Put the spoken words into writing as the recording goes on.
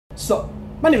So,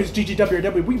 my name is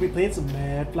GGWRW. We be playing some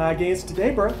Mad Fly games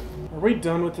today, bro. Are we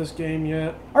done with this game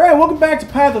yet? Alright, welcome back to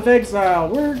Path of Exile.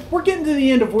 We're getting to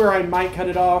the end of where I might cut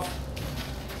it off.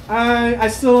 I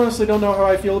still honestly don't know how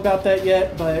I feel about that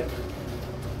yet, but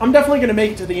I'm definitely going to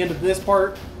make it to the end of this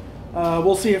part.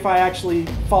 We'll see if I actually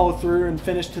follow through and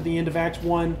finish to the end of Act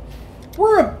 1.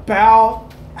 We're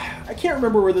about... I can't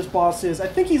remember where this boss is. I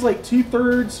think he's like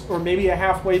 2/3 or maybe a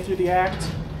halfway through the act.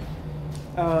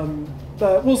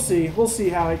 But we'll see. We'll see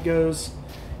how it goes.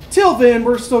 Till then,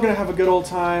 we're still going to have a good old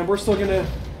time. We're still going to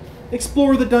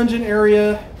explore the dungeon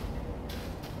area.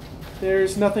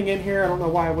 There's nothing in here. I don't know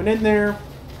why I went in there.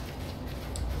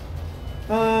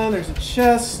 There's a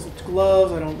chest.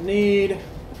 Gloves I don't need.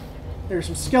 There's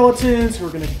some skeletons who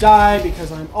are going to die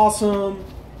because I'm awesome.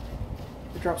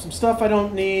 Drop some stuff I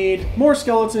don't need. More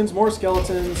skeletons, more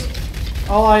skeletons.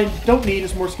 All I don't need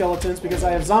is more skeletons because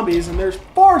I have zombies and there's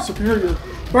far superior.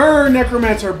 Burn,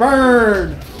 Necromancer,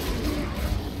 burn!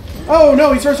 Oh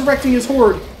no, he starts erecting his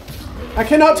horde. I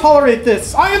cannot tolerate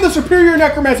this. I am the superior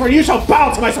Necromancer and you shall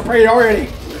bow to my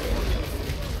superiority!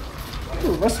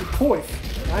 Ooh, rusted coif.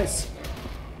 Nice.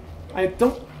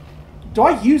 Do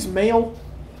I use mail?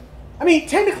 I mean,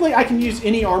 technically I can use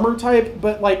any armor type,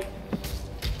 but like,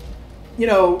 you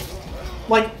know,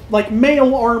 like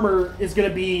mail armor is going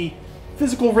to be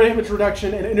physical damage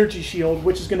reduction and energy shield,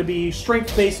 which is going to be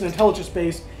strength based and intelligence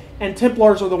based, and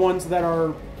Templars are the ones that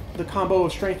are the combo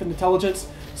of strength and intelligence.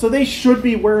 So they should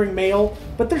be wearing mail,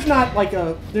 but there's not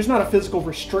a physical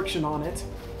restriction on it.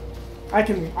 I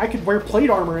could wear plate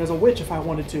armor as a witch if I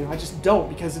wanted to. I just don't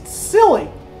because it's silly.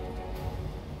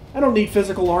 I don't need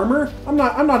physical armor. I'm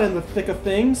not in the thick of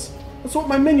things. That's what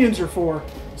my minions are for.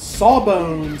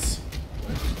 Sawbones.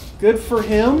 Good for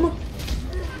him.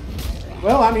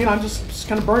 Well, I mean, I'm just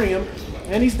kind of burning him.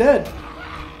 And he's dead.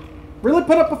 Really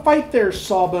put up a fight there,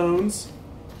 Sawbones.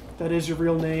 If that is your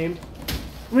real name.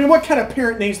 I mean, what kind of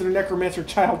parent names their necromancer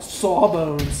child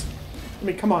Sawbones? I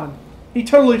mean, come on. He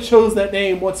totally chose that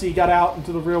name once he got out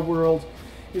into the real world.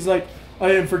 He's like,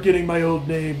 I am forgetting my old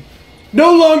name.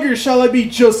 No longer shall I be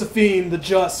Josephine the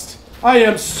Just. I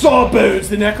am Sawbones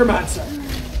the Necromancer.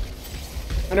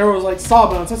 And everyone was like,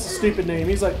 Sawbones, that's a stupid name.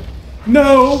 He's like,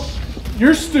 no,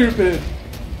 you're stupid.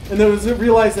 And then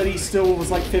realized that he still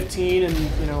was like 15 and,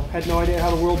 you know, had no idea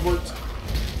how the world worked.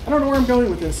 I don't know where I'm going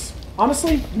with this.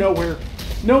 Honestly, nowhere.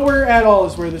 Nowhere at all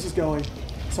is where this is going.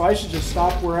 So I should just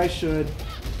stop where I should.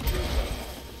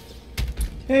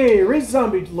 Hey, raised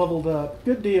zombie leveled up.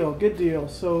 Good deal, good deal.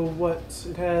 So what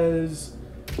it has...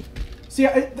 See,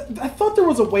 I thought there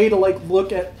was a way to like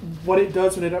look at what it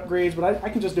does when it upgrades, but I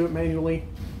can just do it manually.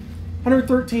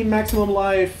 113 maximum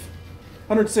life,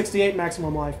 168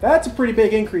 maximum life. That's a pretty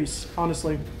big increase,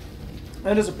 honestly.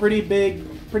 That is a pretty big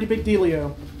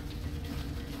dealio.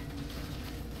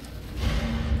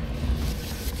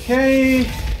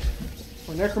 Okay,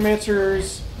 or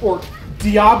necromancers or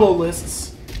diabolists.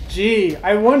 Gee,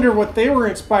 I wonder what they were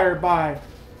inspired by.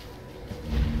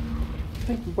 I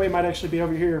think the way might actually be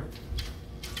over here.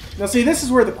 Now see, this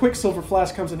is where the Quicksilver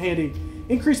Flask comes in handy.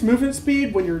 Increased movement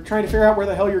speed when you're trying to figure out where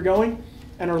the hell you're going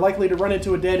and are likely to run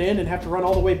into a dead end and have to run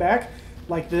all the way back,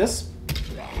 like this.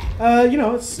 You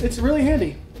know, it's really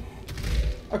handy.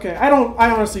 Okay, I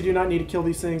honestly do not need to kill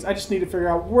these things. I just need to figure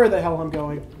out where the hell I'm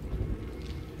going.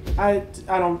 I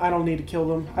don't need to kill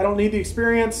them. I don't need the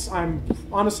experience. I'm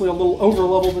honestly a little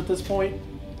over-leveled at this point.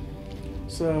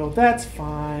 So that's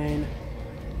fine.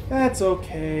 That's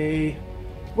okay.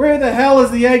 Where the hell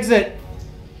is the exit?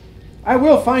 I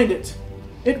will find it.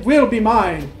 It will be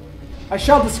mine. I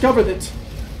shall discover it.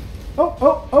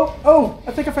 Oh,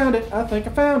 I think I found it. I think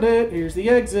I found it. Here's the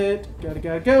exit.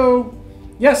 Gotta go.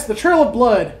 Yes, the trail of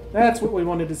blood. That's what we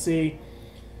wanted to see.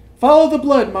 Follow the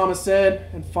blood, Mama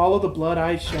said, and follow the blood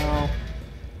I shall.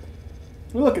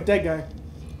 Oh, look, a dead guy.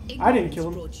 I didn't kill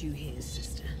him. Brought you here,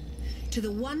 sister, to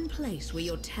the one place where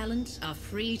your talents are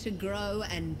free to grow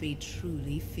and be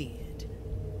truly feared.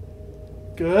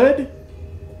 Good.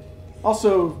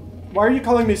 Also, why are you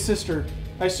calling me sister?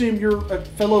 I assume you're a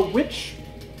fellow witch?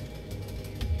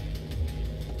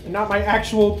 And not my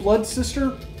actual blood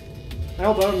sister? I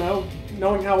don't know.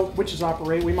 Knowing how witches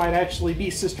operate, we might actually be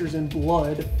sisters in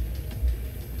blood.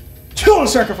 Kill the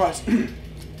sacrifice!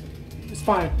 It's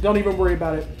fine. Don't even worry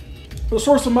about it. The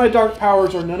source of my dark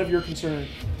powers are none of your concern.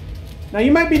 Now,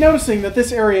 you might be noticing that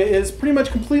this area is pretty much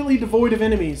completely devoid of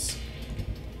enemies.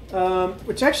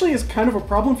 Which actually is kind of a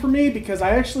problem for me because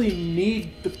I actually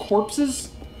need the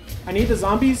corpses. I need the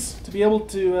zombies to be able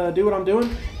to do what I'm doing.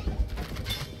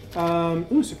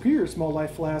 Ooh, superior small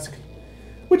life flask.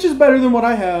 Which is better than what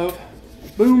I have.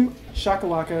 Boom,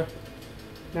 shakalaka.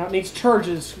 Now it needs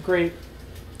charges. Great.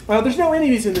 There's no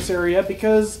enemies in this area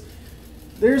because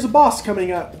there's a boss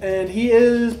coming up, and he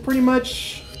is pretty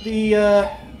much the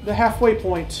halfway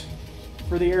point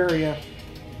for the area.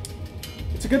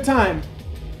 It's a good time.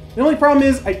 The only problem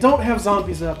is I don't have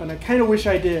zombies up, and I kind of wish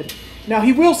I did. Now,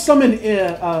 he will summon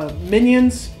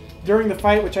minions during the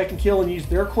fight, which I can kill and use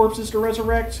their corpses to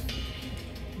resurrect.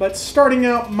 But starting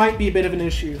out might be a bit of an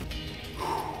issue.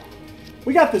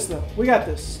 We got this, though. We got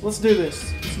this. Let's do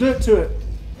this. Let's do it to it.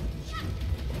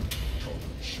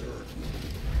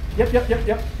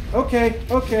 Yep.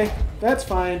 Okay. That's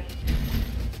fine.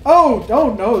 Oh,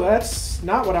 no, that's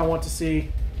not what I want to see.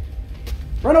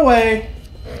 Run away.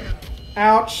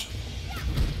 Ouch.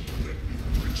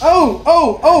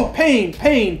 Oh, pain.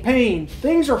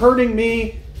 Things are hurting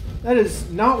me. That is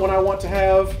not what I want to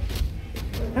have.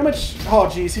 How much? Oh,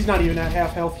 geez, he's not even at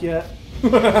half health yet.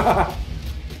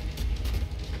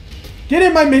 Get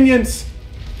in, my minions!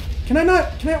 Can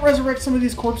I resurrect some of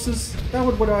these corpses? That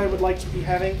would what I would like to be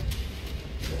having.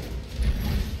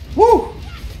 Woo!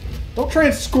 Don't try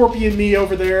and scorpion me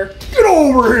over there. Get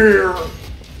over here!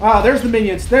 Ah, there's the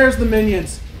minions. There's the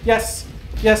minions. Yes.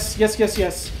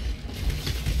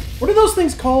 What are those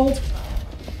things called?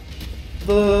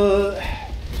 The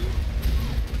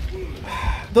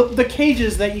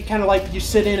cages that you kind of like, you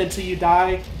sit in until you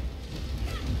die.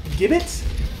 Gibbets?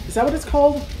 Is that what it's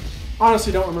called?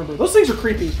 Honestly, don't remember. Those things are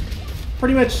creepy.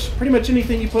 Pretty much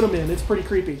anything you put them in, it's pretty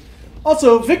creepy.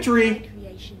 Also, victory.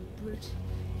 Creation, brute.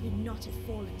 You'd not have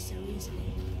fallen so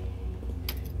easily.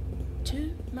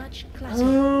 Too much clutter.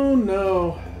 Oh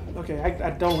no. Okay,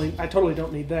 I totally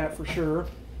don't need that for sure.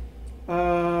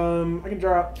 I can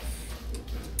drop.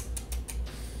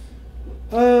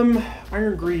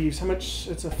 Iron Greaves. How much?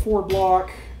 It's a 4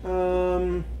 block.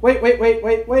 Wait.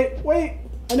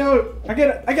 I know it. I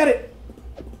got it.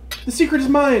 The secret is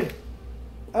mine.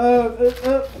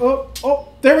 Oh,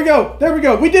 there we go.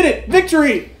 We did it.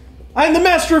 Victory. I am the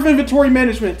master of inventory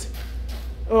management.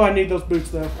 Oh, I need those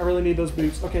boots though. I really need those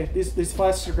boots. Okay, these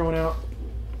flasks are going out.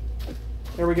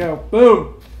 There we go.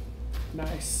 Boom.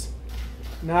 Nice.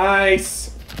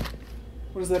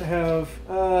 What does that have?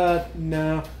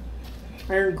 No.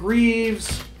 Iron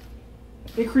Greaves.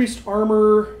 Increased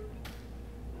armor.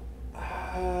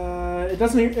 It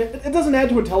doesn't add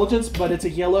to intelligence, but it's a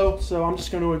yellow, so I'm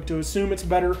just going to assume it's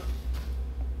better.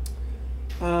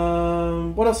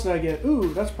 What else did I get?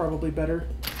 Ooh, that's probably better.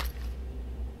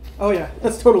 Oh yeah,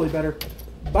 that's totally better.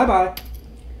 Bye-bye.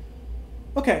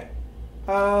 Okay.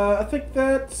 I think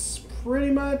that's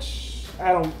pretty much...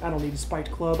 I don't need a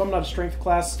spiked club. I'm not a strength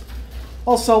class.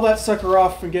 I'll sell that sucker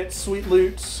off and get sweet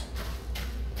loot.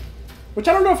 Which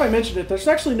I don't know if I mentioned it. There's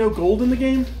actually no gold in the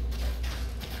game.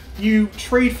 You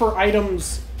trade for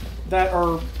items that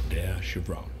are... Dear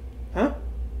Chevron. Huh?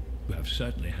 You have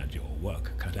certainly had your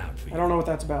work cut out for you. I don't know what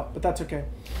that's about, but that's okay.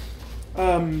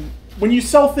 When you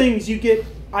sell things, you get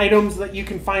items that you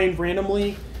can find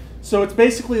randomly. So it's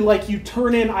basically like you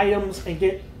turn in items and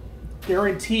get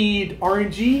guaranteed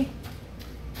RNG,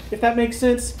 if that makes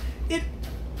sense.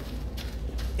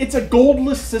 It's a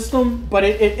goldless system, but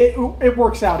it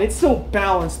works out. It's still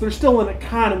balanced. There's still an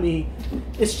economy.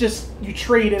 It's just you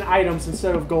trade in items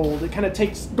instead of gold. It kind of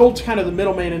takes... Gold's kind of the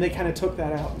middleman, and they kind of took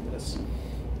that out in this.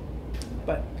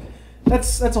 But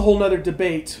that's a whole nother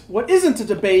debate. What isn't a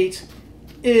debate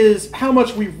is how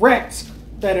much we wrecked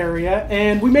that area,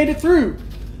 and we made it through.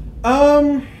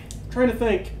 Trying to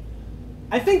think.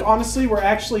 I think, honestly, we're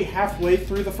actually halfway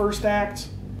through the first act.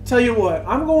 Tell you what,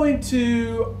 I'm going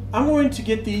to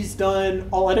get these done.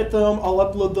 I'll edit them, I'll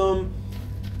upload them,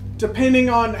 depending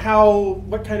on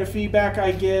what kind of feedback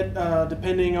I get,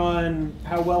 depending on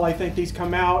how well I think these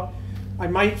come out. I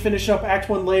might finish up Act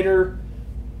 1 later,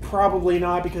 probably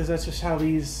not, because that's just how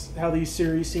these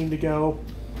series seem to go.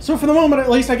 So for the moment, at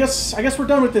least, I guess we're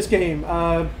done with this game.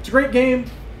 It's a great game.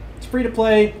 It's free to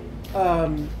play.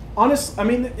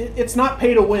 It's not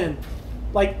pay to win.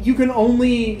 Like, you can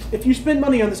only... If you spend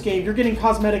money on this game, you're getting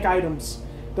cosmetic items.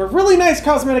 They're really nice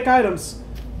cosmetic items,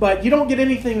 but you don't get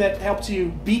anything that helps you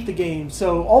beat the game.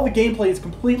 So all the gameplay is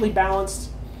completely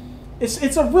balanced.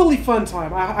 It's a really fun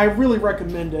time. I really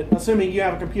recommend it, assuming you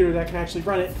have a computer that can actually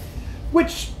run it.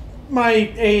 Which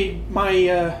my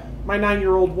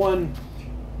 9-year-old one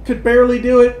could barely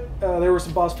do it. There were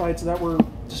some boss fights that were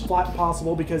just flat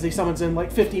impossible because he summons in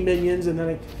like 50 minions and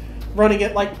then running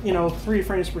it like, 3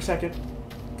 frames per second.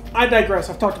 I digress.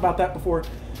 I've talked about that before.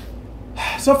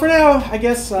 So for now, I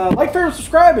guess, like, favorite,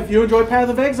 subscribe if you enjoyed Path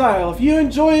of Exile. If you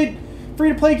enjoyed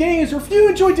free-to-play games, or if you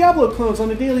enjoy Diablo clones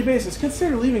on a daily basis,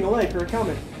 consider leaving a like or a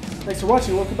comment. Thanks for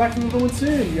watching. We'll come back to another one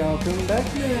soon. Y'all coming back?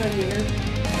 Yeah, here.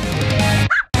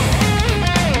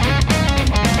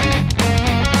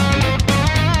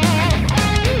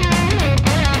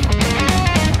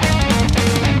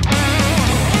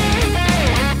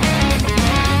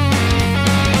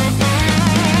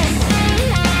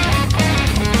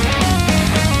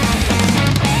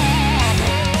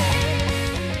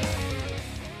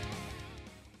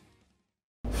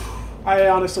 I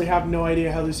honestly have no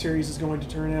idea how this series is going to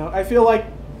turn out. I feel like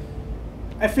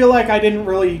I didn't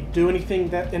really do anything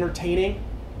that entertaining.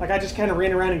 Like, I just kind of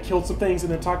ran around and killed some things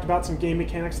and then talked about some game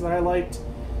mechanics that I liked.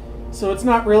 So it's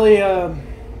not really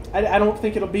I don't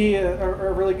think it'll be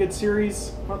a really good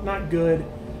series. Not good.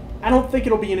 I don't think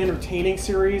it'll be an entertaining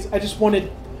series. I just wanted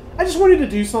to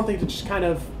do something to just kind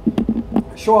of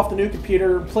show off the new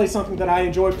computer, play something that I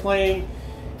enjoy playing.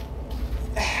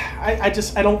 I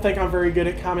don't think I'm very good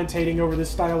at commentating over this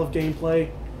style of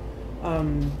gameplay,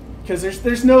 because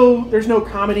there's no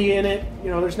comedy in it.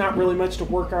 You know, there's not really much to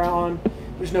work on.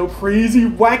 There's no crazy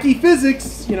wacky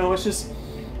physics. You know, it's just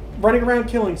running around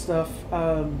killing stuff.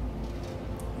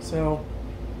 So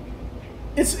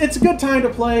it's a good time to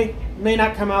play. May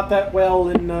not come out that well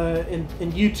in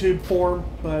YouTube form,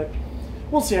 but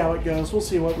we'll see how it goes. We'll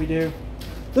see what we do.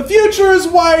 The future is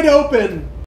wide open.